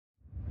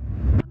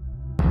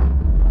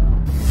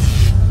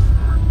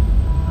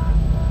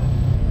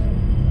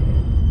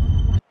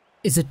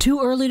Is it too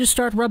early to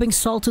start rubbing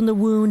salt in the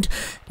wound?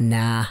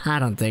 Nah, I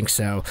don't think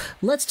so.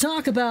 Let's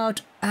talk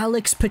about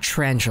Alex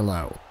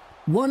Pietrangelo.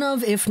 One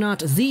of, if not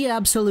the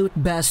absolute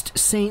best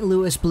St.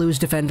 Louis Blues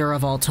defender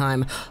of all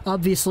time.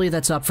 Obviously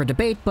that's up for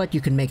debate, but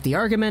you can make the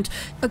argument.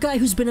 A guy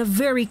who's been a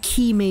very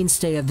key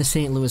mainstay of the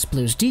St. Louis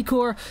Blues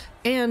decor,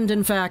 and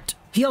in fact,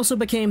 he also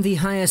became the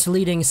highest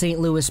leading St.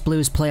 Louis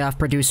Blues playoff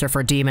producer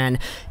for D-men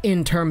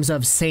in terms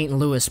of St.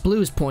 Louis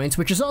Blues points,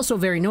 which is also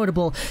very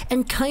notable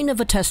and kind of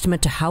a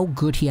testament to how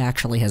good he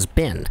actually has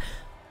been.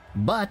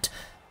 But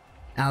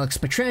Alex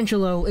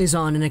Pietrangelo is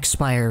on an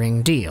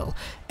expiring deal,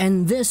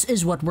 and this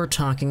is what we're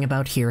talking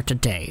about here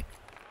today.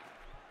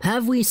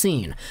 Have we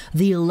seen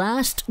the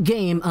last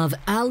game of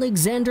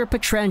Alexander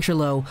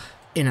Pietrangelo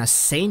in a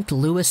St.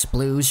 Louis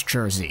Blues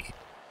jersey?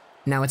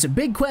 Now, it's a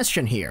big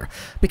question here,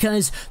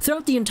 because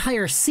throughout the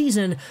entire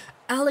season,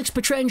 Alex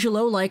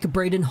Pietrangelo, like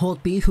Braden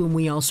Holtby, whom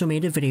we also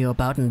made a video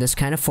about in this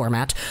kind of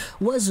format,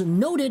 was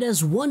noted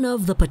as one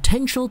of the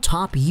potential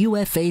top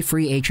UFA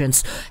free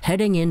agents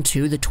heading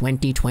into the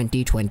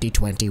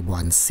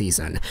 2020-2021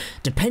 season.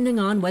 Depending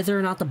on whether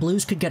or not the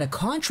Blues could get a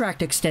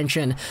contract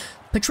extension,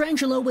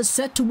 Pietrangelo was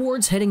set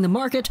towards hitting the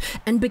market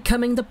and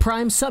becoming the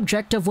prime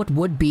subject of what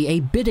would be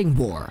a bidding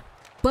war.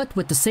 But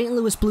with the St.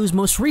 Louis Blues'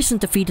 most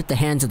recent defeat at the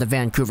hands of the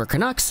Vancouver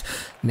Canucks,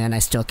 man, I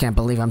still can't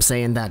believe I'm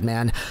saying that,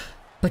 man,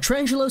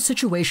 Pietrangelo's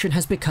situation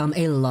has become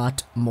a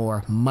lot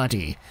more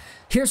muddy.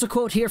 Here's a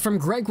quote here from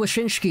Greg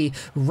Wyshynski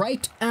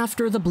right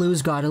after the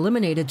Blues got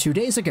eliminated 2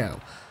 days ago.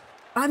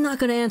 "I'm not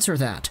going to answer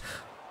that.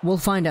 We'll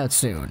find out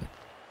soon,"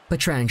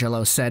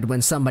 Pietrangelo said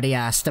when somebody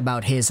asked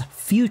about his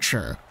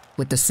future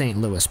with the St.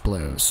 Louis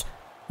Blues.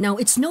 Now,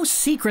 it's no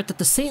secret that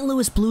the St.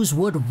 Louis Blues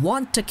would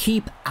want to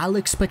keep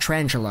Alex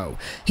Pietrangelo.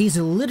 He's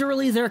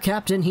literally their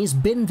captain. He's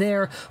been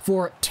there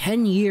for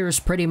 10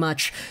 years, pretty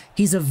much.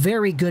 He's a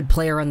very good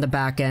player on the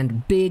back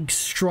end. Big,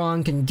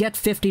 strong, can get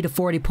 50 to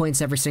 40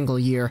 points every single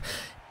year.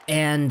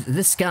 And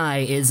this guy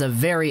is a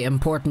very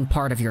important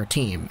part of your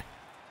team.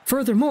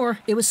 Furthermore,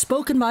 it was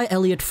spoken by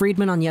Elliotte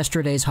Friedman on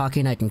yesterday's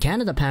Hockey Night in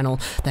Canada panel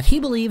that he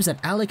believes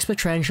that Alex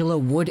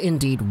Pietrangelo would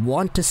indeed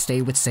want to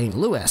stay with St.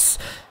 Louis.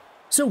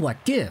 So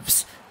what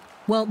gives?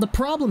 Well, the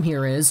problem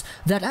here is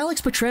that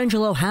Alex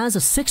Pietrangelo has a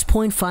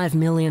 $6.5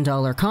 million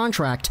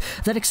contract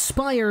that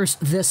expires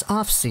this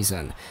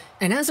offseason.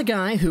 And as a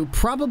guy who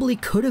probably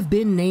could have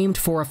been named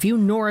for a few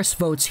Norris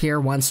votes here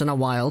once in a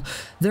while,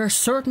 there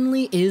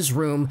certainly is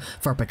room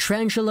for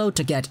Pietrangelo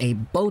to get a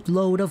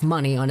boatload of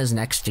money on his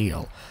next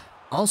deal.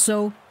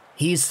 Also,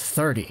 he's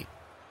 30.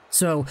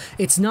 So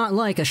it's not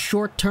like a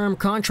short-term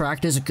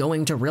contract is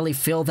going to really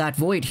fill that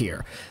void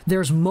here.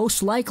 There's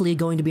most likely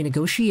going to be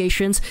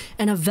negotiations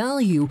and a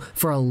value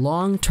for a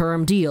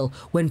long-term deal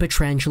when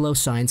Pietrangelo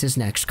signs his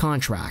next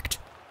contract.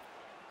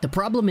 The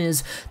problem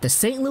is, the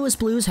St. Louis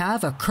Blues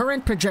have a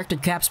current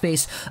projected cap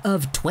space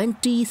of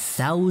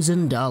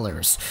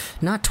 $20,000.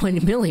 Not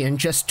 $20 million,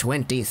 just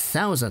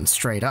 $20,000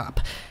 straight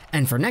up.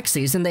 And for next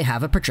season, they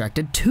have a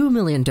projected $2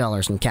 million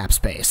in cap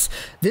space.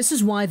 This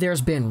is why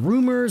there's been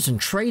rumors and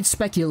trade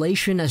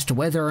speculation as to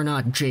whether or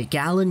not Jake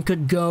Allen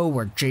could go,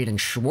 or Jaden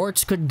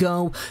Schwartz could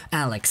go,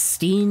 Alex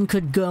Steen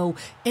could go,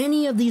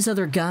 any of these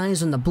other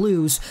guys in the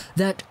Blues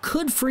that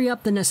could free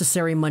up the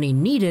necessary money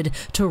needed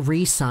to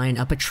re-sign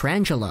a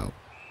Pietrangelo.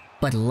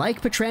 But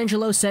like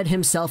Pietrangelo said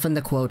himself in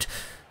the quote,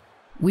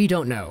 "We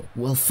don't know.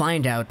 We'll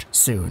find out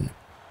soon."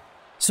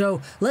 So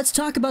let's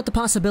talk about the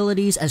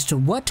possibilities as to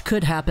what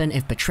could happen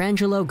if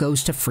Pietrangelo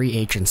goes to free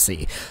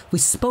agency. We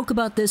spoke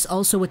about this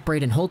also with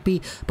Braden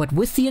Holtby, but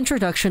with the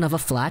introduction of a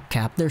flat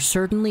cap, there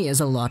certainly is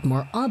a lot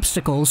more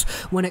obstacles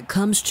when it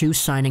comes to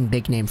signing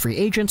big-name free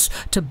agents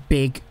to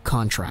big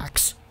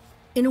contracts.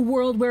 In a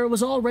world where it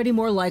was already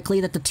more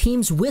likely that the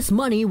teams with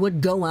money would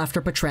go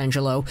after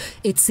Pietrangelo,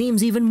 it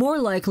seems even more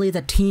likely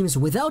that teams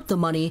without the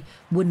money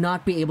would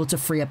not be able to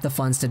free up the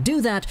funds to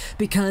do that,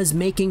 because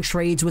making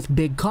trades with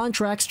big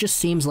contracts just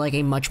seems like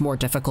a much more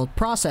difficult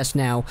process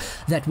now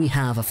that we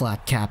have a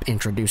flat cap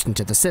introduced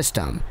into the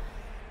system.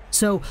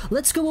 So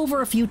let's go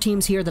over a few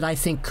teams here that I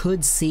think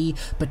could see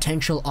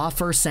potential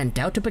offers sent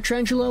out to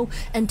Pietrangelo,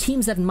 and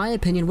teams that in my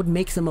opinion would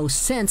make the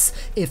most sense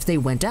if they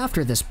went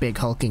after this big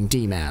hulking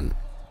D-man.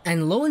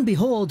 And lo and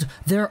behold,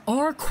 there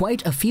are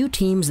quite a few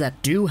teams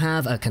that do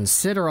have a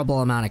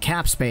considerable amount of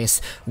cap space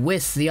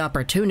with the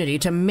opportunity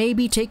to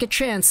maybe take a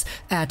chance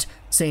at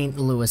St.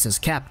 Louis's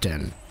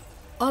captain.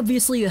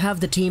 Obviously, you have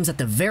the teams at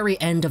the very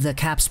end of the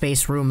cap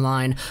space room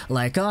line,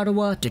 like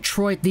Ottawa,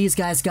 Detroit. These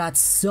guys got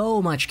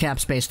so much cap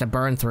space to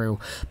burn through.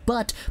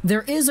 But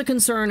there is a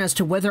concern as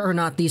to whether or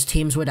not these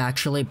teams would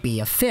actually be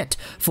a fit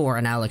for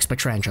an Alex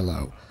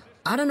Pietrangelo.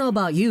 I don't know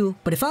about you,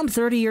 but if I'm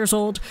 30 years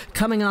old,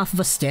 coming off of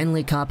a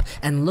Stanley Cup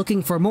and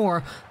looking for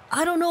more,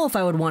 I don't know if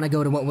I would want to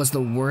go to what was the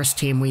worst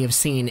team we have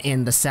seen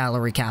in the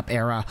salary cap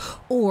era,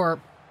 or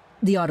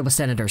the Ottawa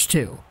Senators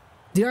too.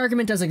 The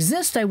argument does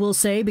exist, I will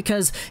say,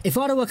 because if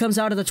Ottawa comes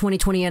out of the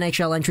 2020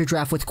 NHL entry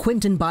draft with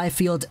Quinton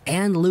Byfield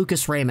and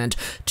Lucas Raymond,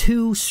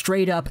 two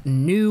straight-up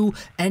new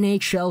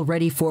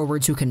NHL-ready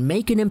forwards who can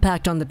make an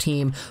impact on the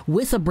team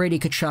with a Brady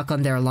Tkachuk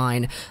on their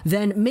line,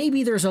 then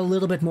maybe there's a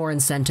little bit more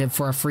incentive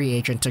for a free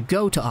agent to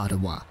go to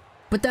Ottawa.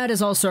 But that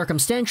is all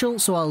circumstantial,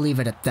 so I'll leave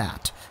it at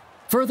that.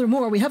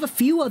 Furthermore, we have a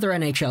few other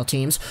NHL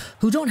teams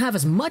who don't have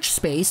as much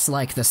space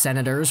like the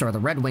Senators or the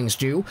Red Wings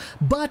do,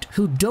 but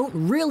who don't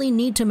really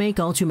need to make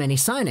all too many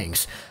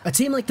signings. A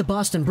team like the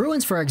Boston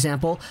Bruins, for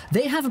example,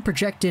 they have a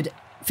projected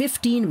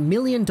 $15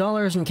 million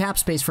in cap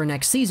space for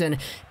next season,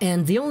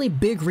 and the only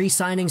big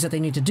re-signings that they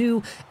need to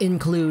do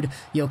include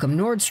Joachim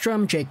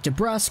Nordstrom, Jake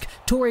DeBrusk,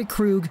 Torrey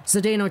Krug,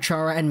 Zdeno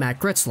Chara, and Matt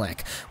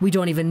Gritslick. We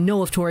don't even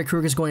know if Torrey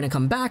Krug is going to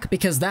come back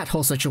because that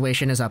whole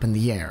situation is up in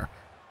the air.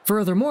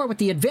 Furthermore, with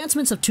the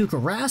advancements of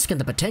Tuukka Rask and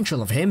the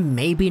potential of him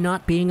maybe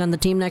not being on the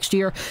team next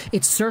year,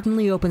 it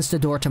certainly opens the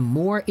door to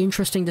more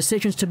interesting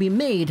decisions to be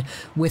made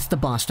with the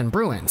Boston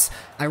Bruins.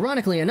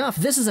 Ironically enough,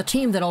 this is a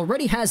team that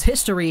already has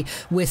history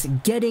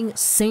with getting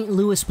St.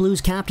 Louis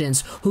Blues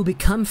captains who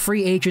become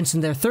free agents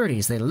in their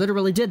 30s. They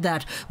literally did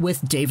that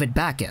with David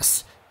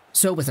Backes.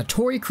 So with a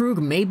Torrey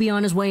Krug maybe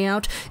on his way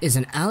out, is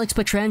an Alex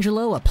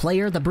Pietrangelo a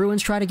player the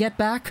Bruins try to get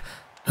back?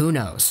 Who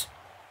knows?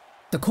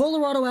 The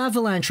Colorado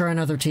Avalanche are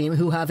another team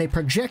who have a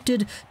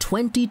projected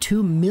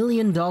 $22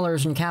 million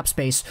in cap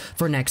space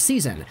for next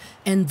season,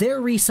 and their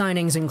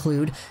re-signings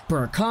include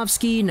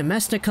Burakovsky,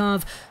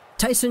 Nemesnikov,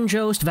 Tyson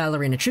Jost,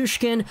 Valery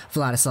Nichushkin,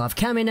 Vladislav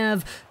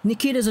Kamenev,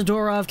 Nikita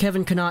Zadorov,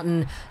 Kevin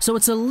Connaughton, so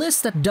it's a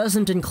list that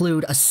doesn't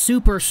include a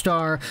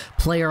superstar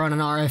player on an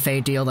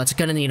RFA deal that's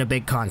going to need a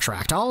big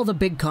contract. All the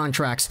big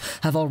contracts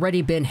have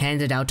already been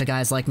handed out to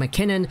guys like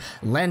McKinnon,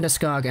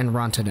 Landeskog, and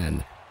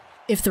Rantanen.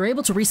 If they're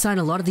able to re-sign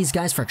a lot of these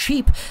guys for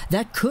cheap,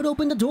 that could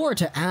open the door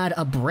to add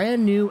a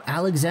brand new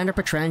Alexander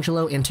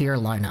Pietrangelo into your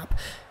lineup.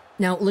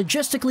 Now,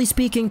 logistically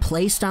speaking,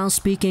 playstyle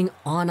speaking,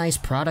 on-ice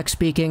product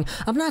speaking,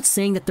 I'm not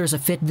saying that there's a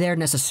fit there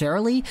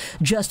necessarily,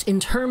 just in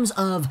terms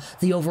of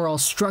the overall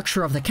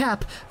structure of the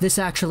cap, this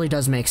actually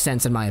does make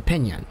sense in my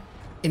opinion.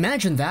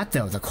 Imagine that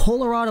though, the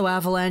Colorado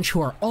Avalanche,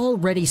 who are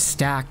already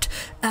stacked,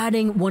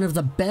 adding one of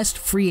the best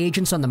free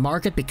agents on the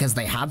market because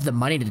they have the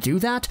money to do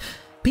that.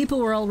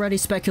 People were already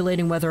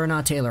speculating whether or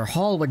not Taylor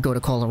Hall would go to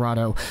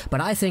Colorado,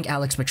 but I think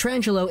Alex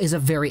Pietrangelo is a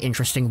very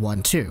interesting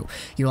one too.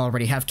 You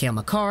already have Cale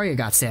Makar, you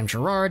got Sam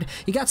Girard,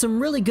 you got some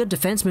really good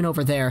defensemen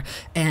over there,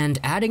 and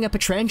adding a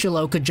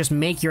Pietrangelo could just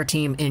make your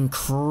team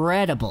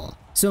incredible.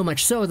 So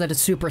much so that it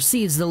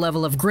supersedes the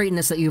level of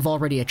greatness that you've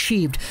already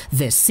achieved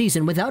this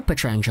season without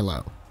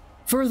Pietrangelo.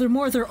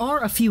 Furthermore, there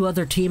are a few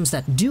other teams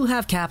that do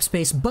have cap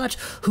space, but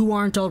who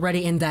aren't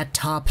already in that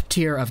top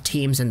tier of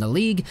teams in the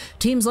league.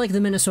 Teams like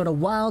the Minnesota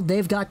Wild,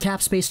 they've got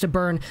cap space to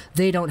burn.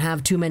 They don't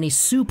have too many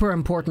super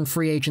important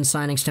free agent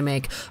signings to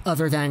make,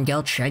 other than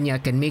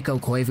Galchenyuk and Mikko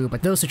Koivu,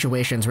 but those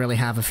situations really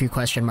have a few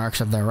question marks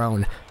of their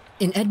own.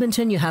 In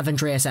Edmonton, you have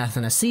Andreas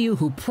Athanasiou,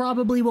 who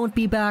probably won't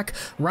be back,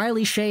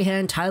 Riley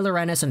Sheahan, Tyler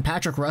Ennis, and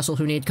Patrick Russell,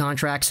 who need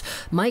contracts,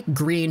 Mike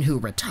Green, who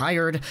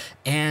retired,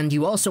 and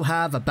you also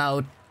have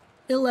about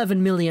 $11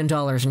 million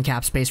in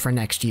cap space for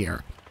next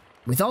year.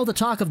 With all the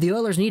talk of the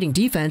Oilers needing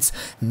defense,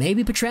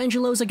 maybe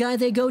Pietrangelo's a guy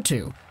they go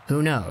to.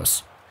 Who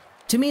knows?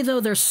 To me, though,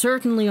 there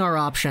certainly are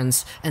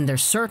options, and there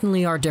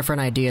certainly are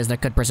different ideas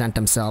that could present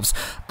themselves.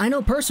 I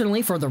know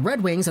personally, for the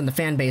Red Wings and the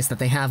fan base that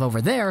they have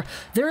over there,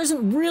 there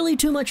isn't really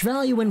too much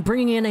value in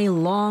bringing in a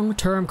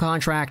long-term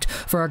contract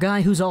for a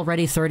guy who's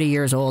already 30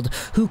 years old,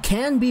 who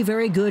can be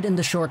very good in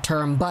the short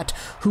term, but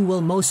who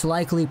will most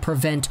likely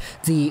prevent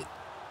the,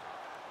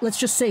 let's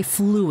just say,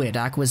 fluid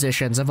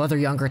acquisitions of other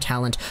younger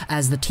talent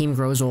as the team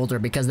grows older,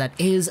 because that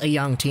is a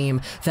young team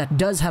that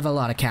does have a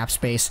lot of cap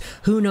space.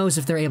 Who knows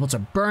if they're able to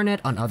burn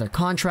it on other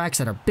contracts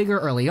that are bigger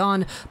early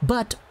on,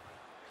 but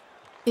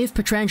if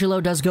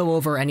Pietrangelo does go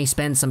over and he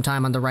spends some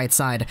time on the right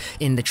side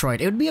in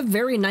Detroit, it would be a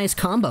very nice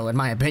combo, in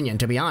my opinion,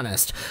 to be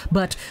honest.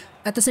 But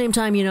at the same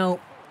time, you know,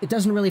 it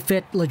doesn't really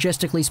fit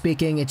logistically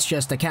speaking. It's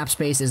just the cap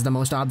space is the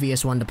most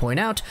obvious one to point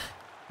out.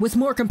 With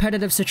more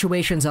competitive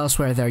situations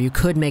elsewhere there, you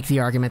could make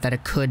the argument that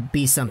it could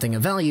be something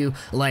of value,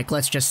 like,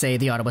 let's just say,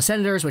 the Ottawa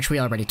Senators, which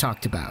we already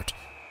talked about.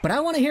 But I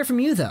want to hear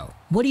from you, though.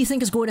 What do you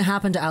think is going to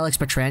happen to Alex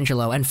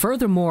Pietrangelo? And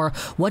furthermore,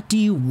 what do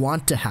you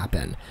want to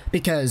happen?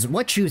 Because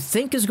what you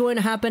think is going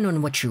to happen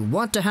and what you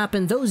want to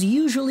happen, those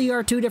usually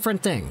are two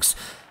different things.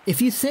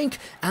 If you think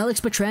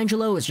Alex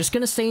Pietrangelo is just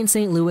going to stay in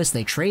St. Louis,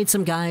 they trade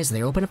some guys,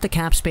 they open up the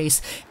cap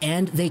space,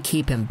 and they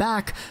keep him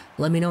back,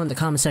 let me know in the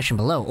comment section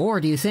below.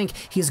 Or do you think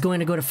he's going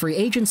to go to free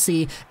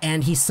agency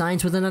and he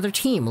signs with another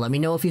team? Let me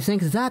know if you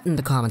think that in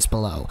the comments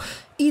below.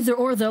 Either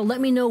or, though,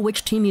 let me know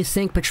which team you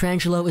think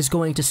Pietrangelo is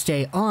going to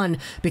stay on,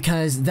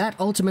 because that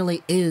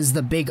ultimately is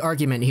the big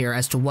argument here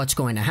as to what's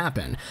going to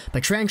happen.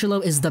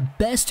 Pietrangelo is the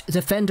best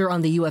defender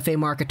on the UFA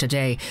market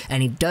today,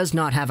 and he does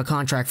not have a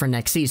contract for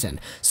next season.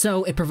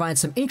 So it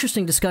provides some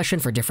interesting discussion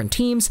for different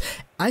teams.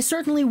 I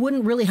certainly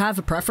wouldn't really have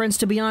a preference,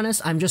 to be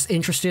honest. I'm just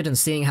interested in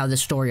seeing how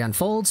this story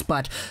unfolds,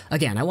 but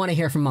again, I want to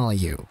hear from all of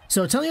you.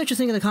 So tell me what you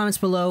think in the comments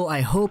below.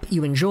 I hope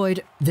you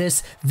enjoyed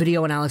this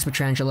video on Alex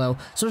Pietrangelo.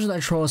 So this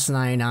is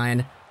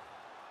Trolls99,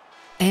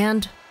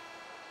 and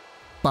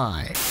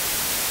bye.